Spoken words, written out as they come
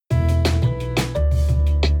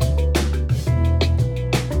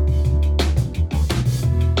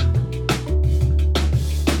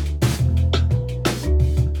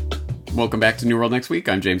Welcome back to New World Next Week.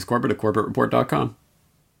 I'm James Corbett of CorbettReport.com.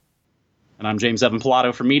 And I'm James Evan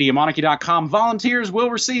Pilato from MediaMonarchy.com. Volunteers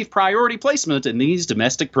will receive priority placement in these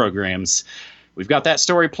domestic programs. We've got that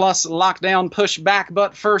story plus lockdown pushback,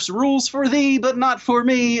 but first, rules for thee, but not for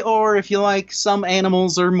me, or if you like, some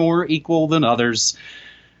animals are more equal than others.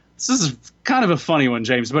 This is kind of a funny one,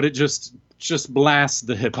 James, but it just blasts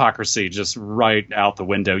the hypocrisy just right out the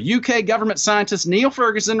window. UK government scientist Neil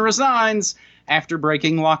Ferguson resigns after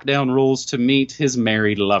breaking lockdown rules to meet his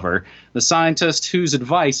married lover. The scientist, whose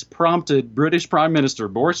advice prompted British Prime Minister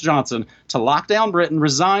Boris Johnson to lock down Britain,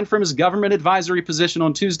 resigned from his government advisory position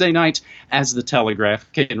on Tuesday night. As the Telegraph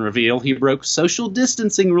can reveal, he broke social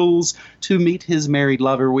distancing rules to meet his married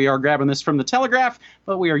lover. We are grabbing this from the Telegraph,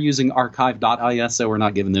 but we are using archive.is, so we're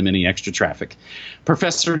not giving them any extra traffic.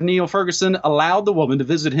 Professor Neil Ferguson allowed the woman to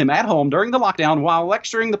visit him at home during the lockdown while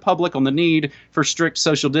lecturing the public on the need for strict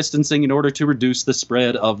social distancing in order to reduce the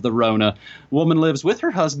spread of the Rona. Woman lives with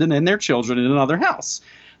her husband and their children in another house.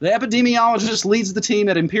 The epidemiologist leads the team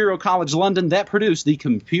at Imperial College London that produced the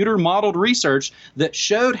computer-modeled research that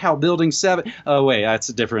showed how Building 7... Oh, wait, that's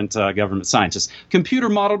a different government scientist.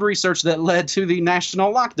 Computer-modeled research that led to the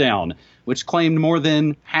national lockdown, which claimed more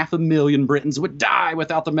than 500,000 Britons would die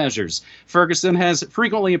without the measures. Ferguson has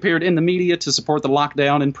frequently appeared in the media to support the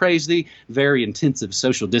lockdown and praised the very intensive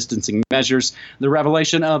social distancing measures. The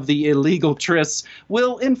revelation of the illegal trysts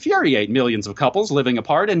will infuriate millions of couples living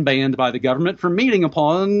apart and banned by the government from meeting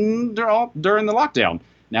upon during the lockdown.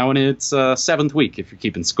 Now in its seventh week, if you're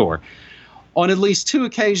keeping score. On at least two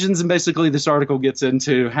occasions, and basically this article gets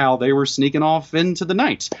into how they were sneaking off into the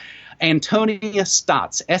night. Antonia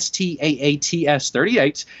Stotts, Staats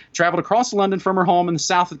 38, traveled across London from her home in the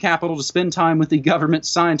south of the capital to spend time with the government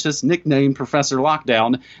scientist nicknamed Professor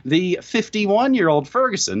Lockdown. The 51-year-old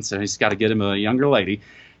Ferguson, so he's got to get him a younger lady,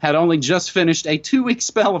 had only just finished a 2-week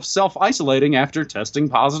spell of self-isolating after testing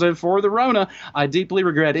positive for the Rona. I deeply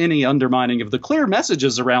regret any undermining of the clear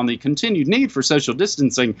messages around the continued need for social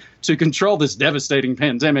distancing to control this devastating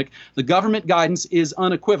pandemic. The government guidance is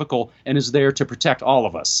unequivocal and is there to protect all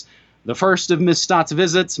of us. The first of Ms. Stotts'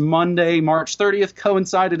 visits, Monday, March 30th,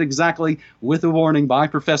 coincided exactly with a warning by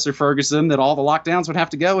Professor Ferguson that all the lockdowns would have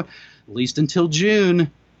to go at least until June.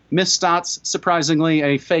 Ms. Stotts, surprisingly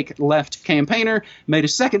a fake left campaigner, made a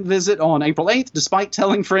second visit on April 8th, despite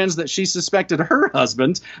telling friends that she suspected her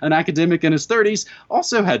husband, an academic in his 30s,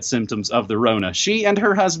 also had symptoms of the Rona. She and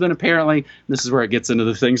her husband, apparently, this is where it gets into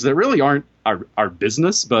the things that really aren't our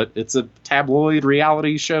business, but it's a tabloid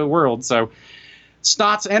reality show world, so...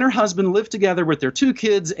 Stotts and her husband live together with their 2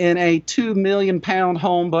 kids in a £2 million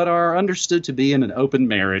home, but are understood to be in an open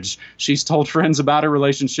marriage. She's told friends about her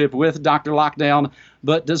relationship with Dr. Lockdown,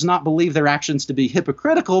 but does not believe their actions to be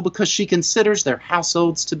hypocritical because she considers their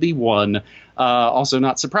households to be one. Also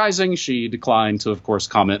not surprising, she declined to, of course,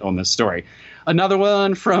 comment on this story. Another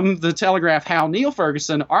one from the Telegraph, how Neil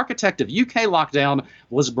Ferguson, architect of UK lockdown,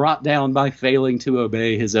 was brought down by failing to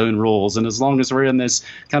obey his own rules. And as long as we're in this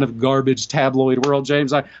kind of garbage tabloid world,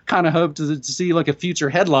 James, I kind of hope to see like a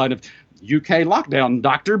future headline of UK lockdown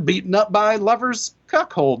doctor beaten up by lover's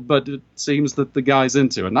cuckold. But it seems that the guy's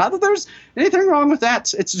into it. Not that there's anything wrong with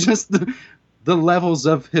that. It's just the levels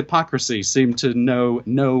of hypocrisy seem to know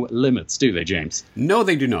no limits, do they, James? No,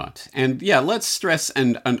 they do not. And yeah, let's stress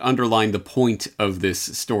and underline the point of this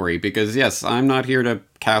story, because yes, I'm not here to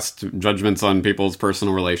cast judgments on people's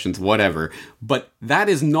personal relations, whatever, but that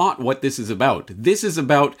is not what this is about. This is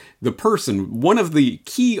about the person, one of the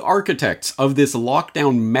key architects of this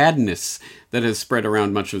lockdown madness that has spread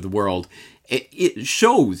around much of the world. It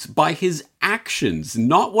shows by his actions,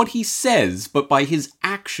 not what he says, but by his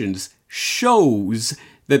actions, shows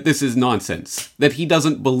that this is nonsense, that he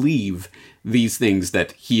doesn't believe these things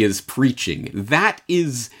that he is preaching. That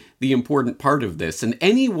is the important part of this. And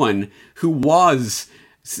anyone who was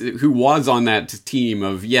on that team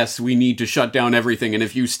of, yes, we need to shut down everything, and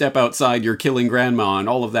if you step outside, you're killing grandma, and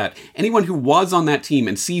all of that, anyone who was on that team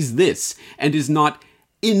and sees this and is not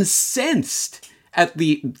incensed at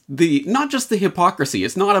the not just the hypocrisy.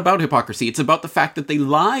 It's not about hypocrisy. It's about the fact that they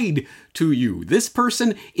lied to you. This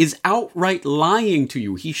person is outright lying to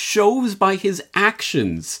you. He shows by his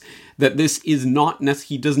actions that this is not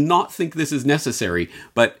he does not think this is necessary,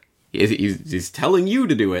 but he's telling you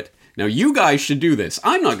to do it. Now, you guys should do this.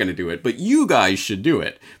 I'm not going to do it, but you guys should do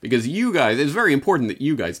it, because you guys, it's very important that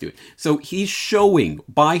you guys do it. So he's showing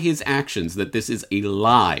by his actions that this is a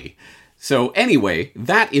lie. So anyway,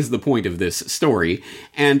 that is the point of this story,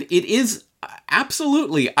 and it is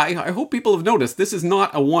Absolutely. I hope people have noticed this is not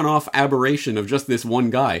a one-off aberration of just this one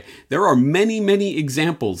guy. There are many, many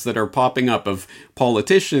examples that are popping up of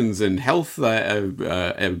politicians and health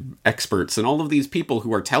experts and all of these people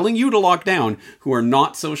who are telling you to lock down, who are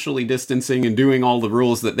not socially distancing and doing all the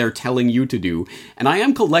rules that they're telling you to do. And I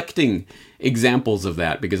am collecting examples of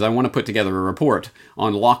that because I want to put together a report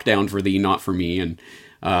on lockdown for thee, not for me,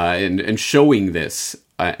 and showing this.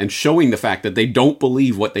 And showing the fact that they don't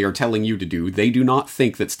believe what they are telling you to do. They do not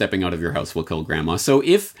think that stepping out of your house will kill grandma. So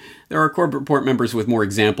if there are corporate report members with more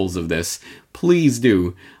examples of this, please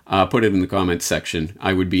do put it in the comments section.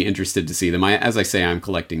 I would be interested to see them. As I say, I'm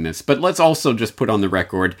collecting this. But let's also just put on the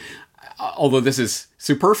record, although this is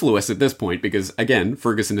superfluous at this point, because, again,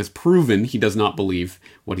 Ferguson has proven he does not believe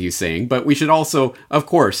what he's saying. But we should also, of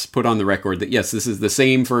course, put on the record that, yes, this is the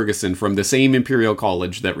same Ferguson from the same Imperial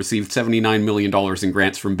College that received $79 million in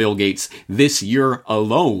grants from Bill Gates this year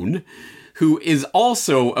alone, who is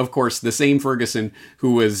also, of course, the same Ferguson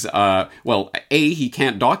who was, he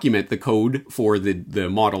can't document the code for the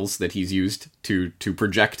models that he's used to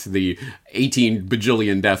project the 18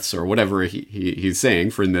 bajillion deaths or whatever he's saying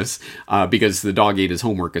for this, because the dog ate his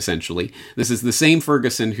homework, essentially. This is the same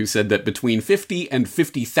Ferguson who said that between 50 and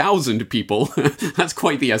 50,000 people, that's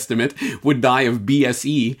quite the estimate, would die of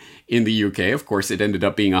BSE in the UK. Of course, it ended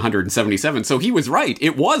up being 177, so he was right.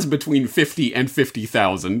 It was between 50 and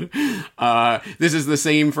 50,000. This is the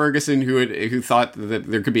same Ferguson who thought that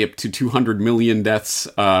there could be up to 200 million deaths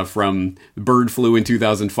from bird flu in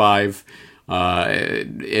 2005.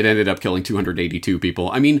 It ended up killing 282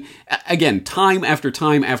 people. I mean, again, time after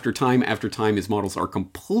time after time after time, his models are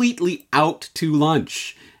completely out to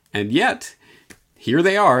lunch. And yet, here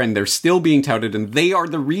they are, and they're still being touted, and they are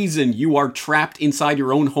the reason you are trapped inside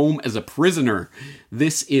your own home as a prisoner.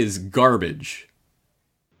 This is garbage.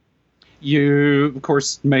 You, of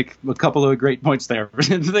course, make a couple of great points there.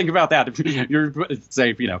 Think about that. If you're,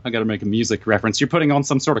 say, I got to make a music reference. You're putting on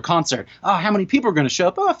some sort of concert. Oh, how many people are going to show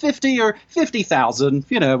up? Oh, 50 or 50,000.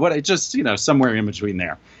 Somewhere in between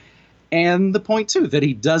there. And the point, too, that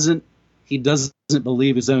he doesn't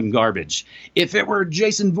believe his own garbage. If it were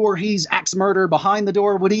Jason Voorhees' axe murder behind the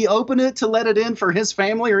door, would he open it to let it in for his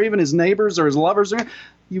family or even his neighbors or his lovers?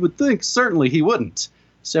 You would think certainly he wouldn't.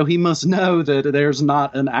 So he must know that there's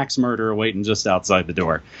not an axe murderer waiting just outside the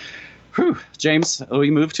door. Whew. James,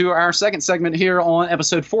 we move to our second segment here on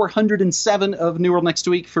episode 407 of New World Next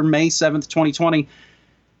Week for May 7th, 2020.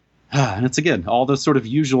 And it's, again, all those sort of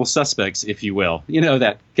usual suspects, if you will. You know,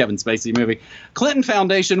 that Kevin Spacey movie. Clinton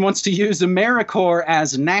Foundation wants to use AmeriCorps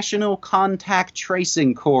as National Contact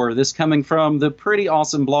Tracing Corps. This coming from the pretty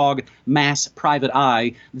awesome blog Mass Private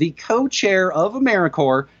Eye, the co-chair of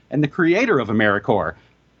AmeriCorps and the creator of AmeriCorps.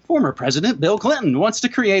 Former President Bill Clinton wants to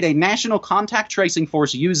create a national contact tracing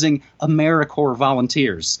force using AmeriCorps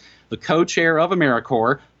volunteers. The co-chair of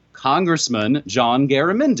AmeriCorps, Congressman John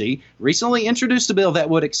Garamendi, recently introduced a bill that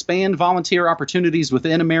would expand volunteer opportunities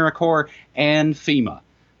within AmeriCorps and FEMA.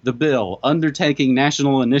 The bill, Undertaking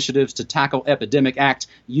National Initiatives to Tackle Epidemic Act,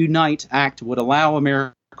 UNITE Act, would allow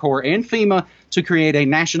AmeriCorps and FEMA to create a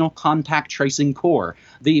national contact tracing corps.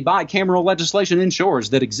 The bicameral legislation ensures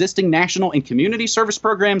that existing national and community service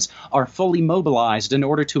programs are fully mobilized in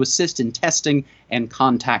order to assist in testing and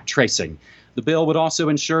contact tracing. The bill would also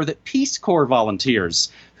ensure that Peace Corps volunteers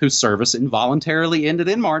whose service involuntarily ended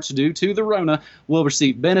in March due to the Rona will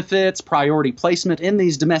receive benefits, priority placement in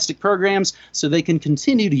these domestic programs so they can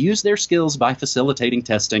continue to use their skills by facilitating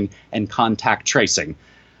testing and contact tracing.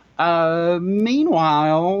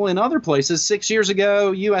 Meanwhile, in other places, 6 years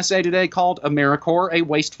ago, USA Today called AmeriCorps a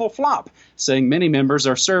wasteful flop, saying many members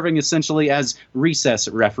are serving essentially as recess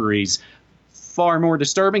referees. Far more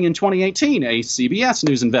disturbing, in 2018, a CBS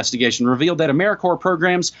News investigation revealed that AmeriCorps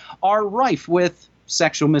programs are rife with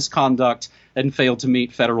sexual misconduct and failed to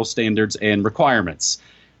meet federal standards and requirements.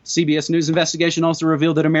 CBS News investigation also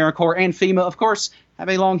revealed that AmeriCorps and FEMA, of course, have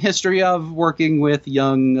a long history of working with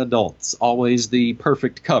young adults. Always the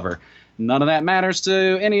perfect cover. None of that matters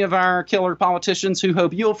to any of our killer politicians who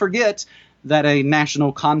hope you'll forget that a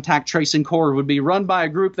national contact tracing corps would be run by a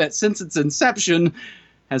group that, since its inception,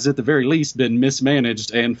 has at the very least been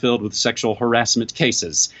mismanaged and filled with sexual harassment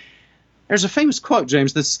cases. There's a famous quote,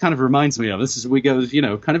 James, this kind of reminds me of. This is, we go,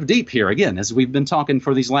 kind of deep here again, as we've been talking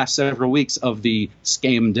for these last several weeks of the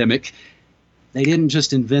scamdemic. They didn't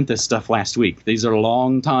just invent this stuff last week. These are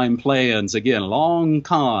long-time plans, again, long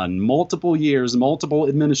con, multiple years, multiple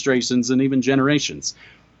administrations, and even generations.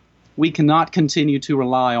 We cannot continue to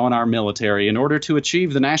rely on our military. In order to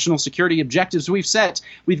achieve the national security objectives we've set,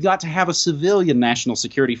 we've got to have a civilian national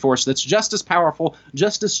security force that's just as powerful,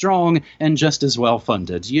 just as strong, and just as well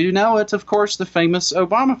funded. You know it, of course, the famous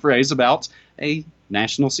Obama phrase about a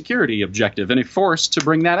national security objective and a force to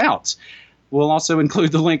bring that out. We'll also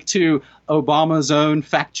include the link to Obama's own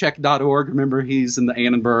factcheck.org. Remember, he's in the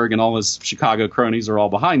Annenberg, and all his Chicago cronies are all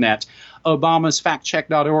behind that. Obama's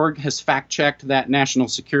factcheck.org has fact-checked that national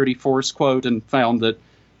security force quote and found that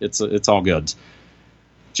it's all good.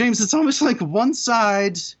 James, it's almost like one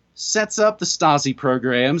side sets up the Stasi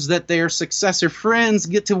programs that their successor friends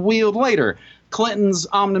get to wield later. Clinton's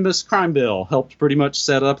omnibus crime bill helped pretty much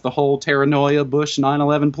set up the whole Terranoia Bush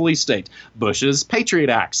 9/11 police state. Bush's Patriot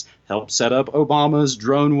Acts helped set up Obama's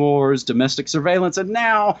drone wars, domestic surveillance, and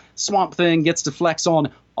now Swamp Thing gets to flex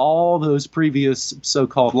on all those previous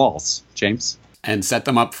so-called laws. James? And set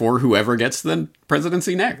them up for whoever gets the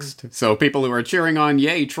presidency next. So people who are cheering on,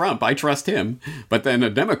 yay, Trump, I trust him. But then a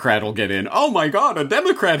Democrat will get in. Oh my God, a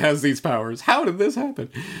Democrat has these powers. How did this happen?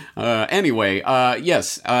 Anyway,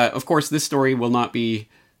 yes, of course, this story will not be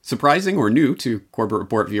surprising or new to Corbett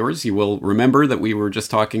Report viewers. You will remember that we were just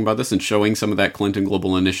talking about this and showing some of that Clinton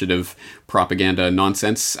Global Initiative propaganda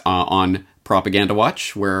nonsense on Propaganda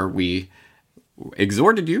Watch, where we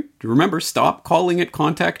exhorted you to remember, stop calling it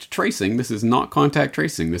contact tracing. This is not contact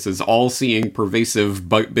tracing. This is all-seeing, pervasive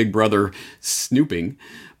Big Brother snooping.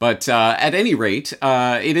 But at any rate,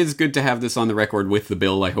 it is good to have this on the record with the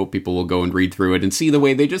bill. I hope people will go and read through it and see the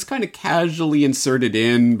way they just kind of casually inserted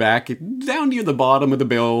in back down near the bottom of the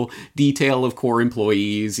bill, detail of core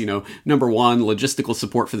employees. You know, number 1, logistical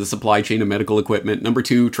support for the supply chain of medical equipment. Number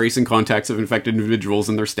 2, tracing contacts of infected individuals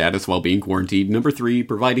and their status while being quarantined. Number 3,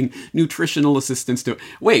 providing nutritional assistance to...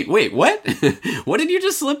 Wait, what? What did you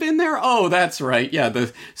just slip in there? Oh, that's right. Yeah,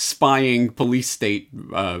 the spying police state.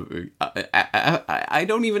 I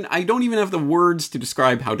don't even have the words to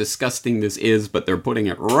describe how disgusting this is, but they're putting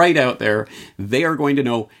it right out there. They are going to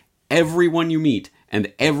know everyone you meet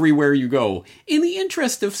and everywhere you go in the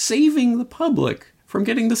interest of saving the public from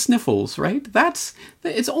getting the sniffles, right?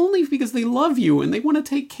 It's only because they love you and they want to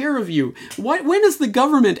take care of you. When has the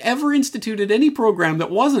government ever instituted any program that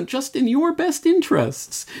wasn't just in your best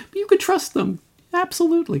interests? But you could trust them.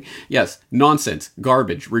 Absolutely. Yes, nonsense,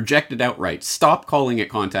 garbage, rejected outright. Stop calling it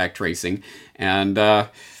contact tracing. And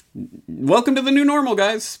welcome to the new normal,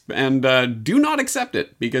 guys. And do not accept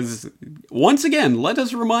it, because once again, let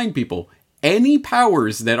us remind people, any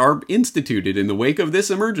powers that are instituted in the wake of this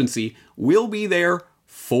emergency will be there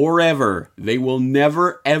forever. They will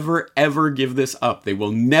never, ever, ever give this up. They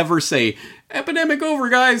will never say, epidemic over,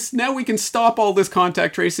 guys. Now we can stop all this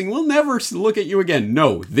contact tracing. We'll never look at you again.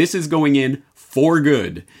 No, this is going in for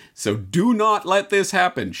good. So do not let this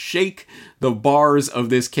happen. Shake the bars of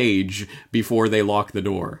this cage before they lock the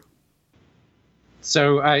door.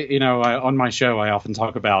 So on my show, I often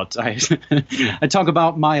talk about, I talk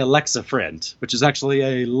about my Alexa friend, which is actually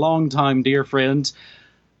a longtime dear friend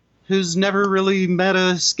who's never really met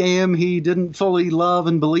a scam he didn't fully love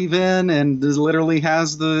and believe in, and literally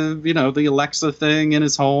has the Alexa thing in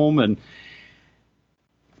his home, and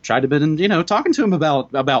tried to been, talking to him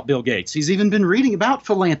about Bill Gates. He's even been reading about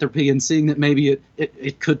philanthropy and seeing that maybe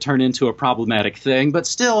it could turn into a problematic thing. But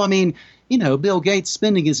still, Bill Gates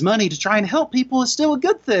spending his money to try and help people is still a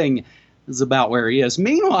good thing. This is about where he is.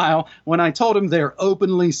 Meanwhile, when I told him they're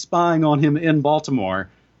openly spying on him in Baltimore,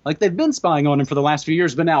 like they've been spying on him for the last few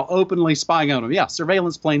years, but now openly spying on him. Yeah,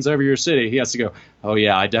 surveillance planes over your city. He has to go, oh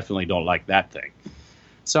yeah, I definitely don't like that thing.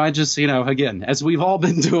 So I just, again, as we've all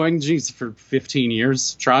been doing, for 15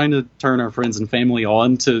 years, trying to turn our friends and family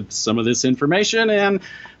on to some of this information. And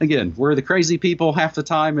again, we're the crazy people half the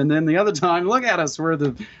time. And then the other time, look at us. We're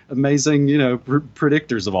the amazing,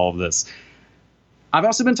 predictors of all of this. I've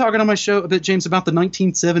also been talking on my show a bit, James, about the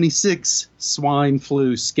 1976 swine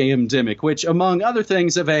flu scamdemic, which, among other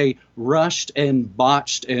things, of a rushed and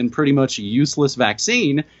botched and pretty much useless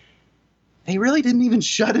vaccine, they really didn't even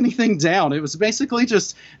shut anything down. It was basically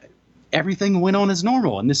just everything went on as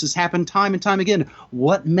normal. And this has happened time and time again.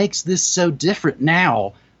 What makes this so different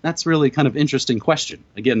now? That's really kind of interesting question.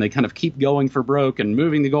 Again, they kind of keep going for broke and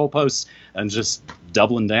moving the goalposts and just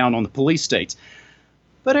doubling down on the police states.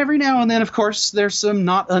 But every now and then, of course, there's some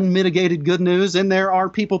not unmitigated good news, and there are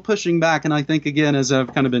people pushing back. And I think, again, as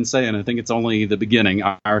I've kind of been saying, I think it's only the beginning.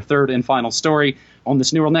 Our third and final story on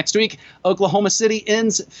this New World next week: Oklahoma City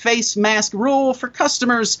ends face mask rule for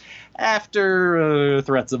customers after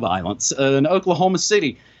threats of violence. In Oklahoma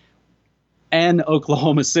City, and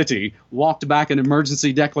Oklahoma City walked back an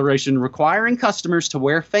emergency declaration requiring customers to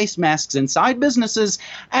wear face masks inside businesses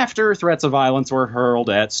after threats of violence were hurled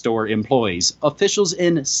at store employees. Officials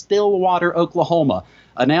in Stillwater, Oklahoma,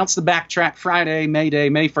 announced the backtrack Friday, May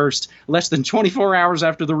 1st, less than 24 hours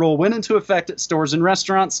after the rule went into effect at stores and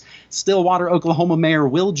restaurants. Stillwater, Oklahoma Mayor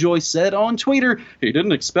Will Joyce said on Twitter he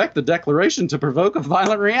didn't expect the declaration to provoke a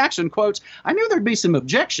violent reaction. Quote, "I knew there'd be some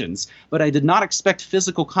objections, but I did not expect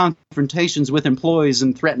physical confrontations with employees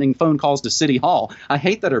and threatening phone calls to City Hall. I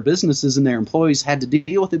hate that our businesses and their employees had to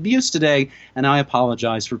deal with abuse today, and I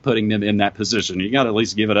apologize for putting them in that position." You got to at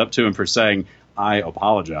least give it up to him for saying, "I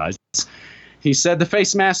apologize." He said the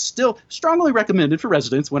face mask still strongly recommended for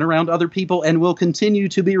residents when around other people and will continue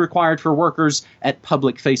to be required for workers at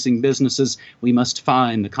public-facing businesses. We must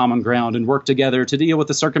find the common ground and work together to deal with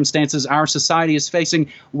the circumstances our society is facing.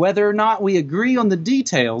 Whether or not we agree on the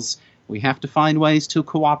details, we have to find ways to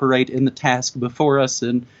cooperate in the task before us,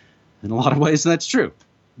 and in a lot of ways that's true.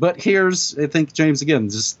 But here's, I think, James, again,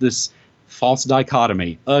 this false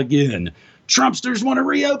dichotomy. Again, Trumpsters want to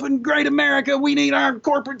reopen great America. We need our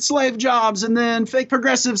corporate slave jobs. And then fake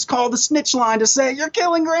progressives call the snitch line to say, you're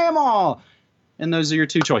killing grandma. And those are your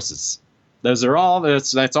two choices. Those are all,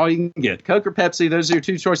 that's all you can get. Coke or Pepsi, those are your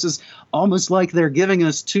two choices. Almost like they're giving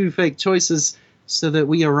us two fake choices so that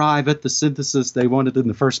we arrive at the synthesis they wanted in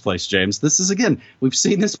the first place, James. This is, again, we've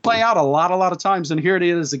seen this play out a lot of times, and here it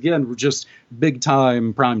is again. We're just big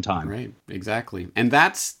time, prime time. Right, exactly. And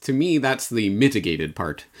that's, to me, that's the mitigated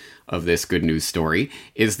part of this good news story,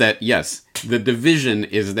 is that, yes, the division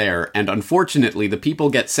is there, and unfortunately, the people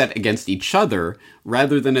get set against each other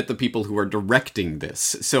rather than at the people who are directing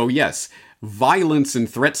this. So, yes, violence and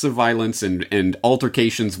threats of violence and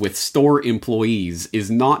altercations with store employees is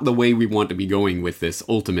not the way we want to be going with this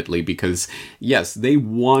ultimately, because yes, they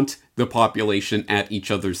want the population at each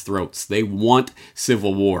other's throats. They want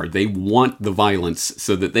civil war. They want the violence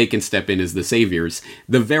so that they can step in as the saviors.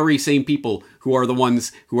 The very same people who are the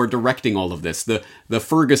ones who are directing all of this, the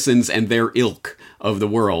Fergusons and their ilk of the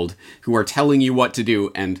world, who are telling you what to do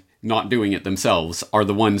and not doing it themselves, are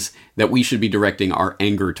the ones that we should be directing our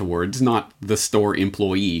anger towards, not the store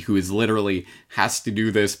employee who is literally has to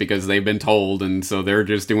do this because they've been told and so they're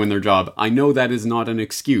just doing their job. I know that is not an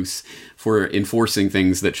excuse for enforcing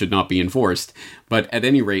things that should not be enforced, but at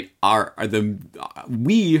any rate,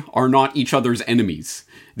 we are not each other's enemies.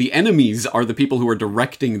 The enemies are the people who are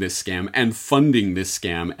directing this scam and funding this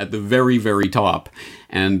scam at the very, very top.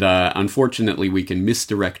 And unfortunately, we can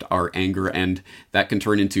misdirect our anger, and that can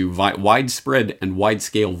turn into widespread and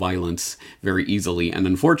wide-scale violence very easily. And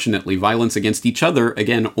unfortunately, violence against each other,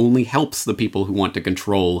 again, only helps the people who want to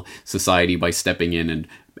control society by stepping in and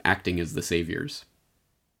acting as the saviors.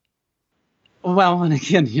 Well, and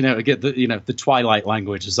again, the Twilight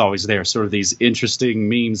language is always there, sort of these interesting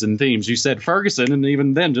memes and themes. You said Ferguson, and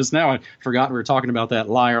even then, just now, I forgot we were talking about that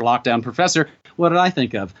liar lockdown professor. What did I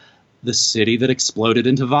think of? The city that exploded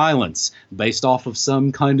into violence, based off of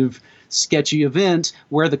some kind of sketchy event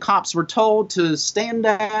where the cops were told to stand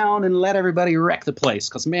down and let everybody wreck the place,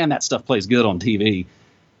 because, man, that stuff plays good on TV.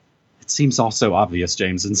 It seems all so obvious,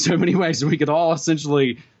 James, in so many ways. We could all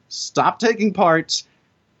essentially stop taking part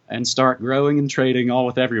and start growing and trading all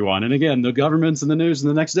with everyone. And again, the governments and the news and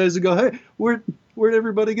the next days would go, hey, where'd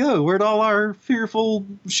everybody go? Where'd all our fearful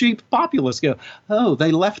sheep populace go? Oh,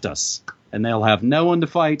 they left us. And they'll have no one to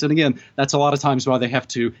fight. And again, that's a lot of times why they have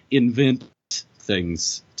to invent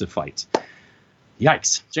things to fight.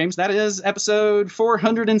 Yikes. James, that is episode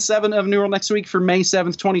 407 of New World Next Week for May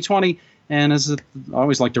 7th, 2020. And as I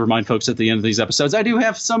always like to remind folks at the end of these episodes, I do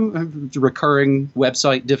have some recurring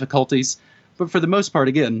website difficulties. But for the most part,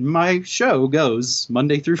 again, my show goes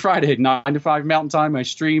Monday through Friday, 9 to 5 Mountain Time. I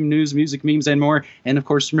stream news, music, memes, and more. And, of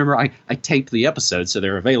course, remember, I tape the episodes, so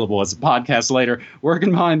they're available as a podcast later.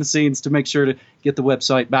 Working behind the scenes to make sure to get the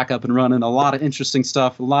website back up and running. A lot of interesting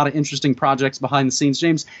stuff, a lot of interesting projects behind the scenes.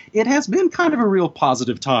 James, it has been kind of a real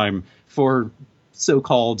positive time for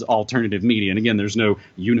so-called alternative media. And again, there's no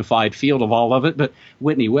unified field of all of it, but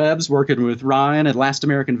Whitney Webb's working with Ryan at Last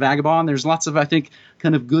American Vagabond. There's lots of, I think,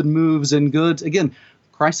 kind of good moves and good, again,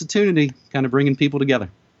 Christotunity kind of bringing people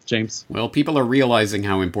together. James? Well, people are realizing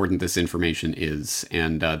how important this information is,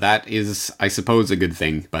 and that is, I suppose, a good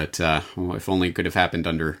thing, but if only it could have happened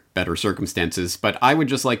under better circumstances. But I would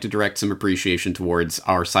just like to direct some appreciation towards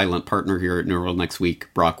our silent partner here at New World Next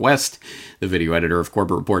Week, Brock West, the video editor of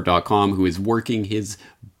CorbettReport.com, who is working his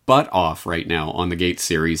butt off right now on the Gates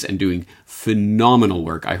series and doing phenomenal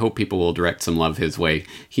work. I hope people will direct some love his way.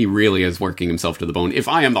 He really is working himself to the bone. If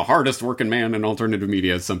I am the hardest working man in alternative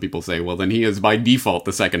media, as some people say, well, then he is by default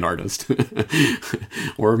the second hardest.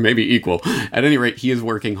 Or maybe equal. At any rate, he is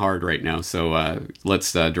working hard right now. So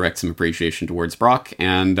let's direct some appreciation towards Brock,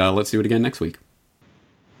 and let's do it again next week.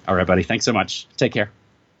 All right, buddy. Thanks so much. Take care.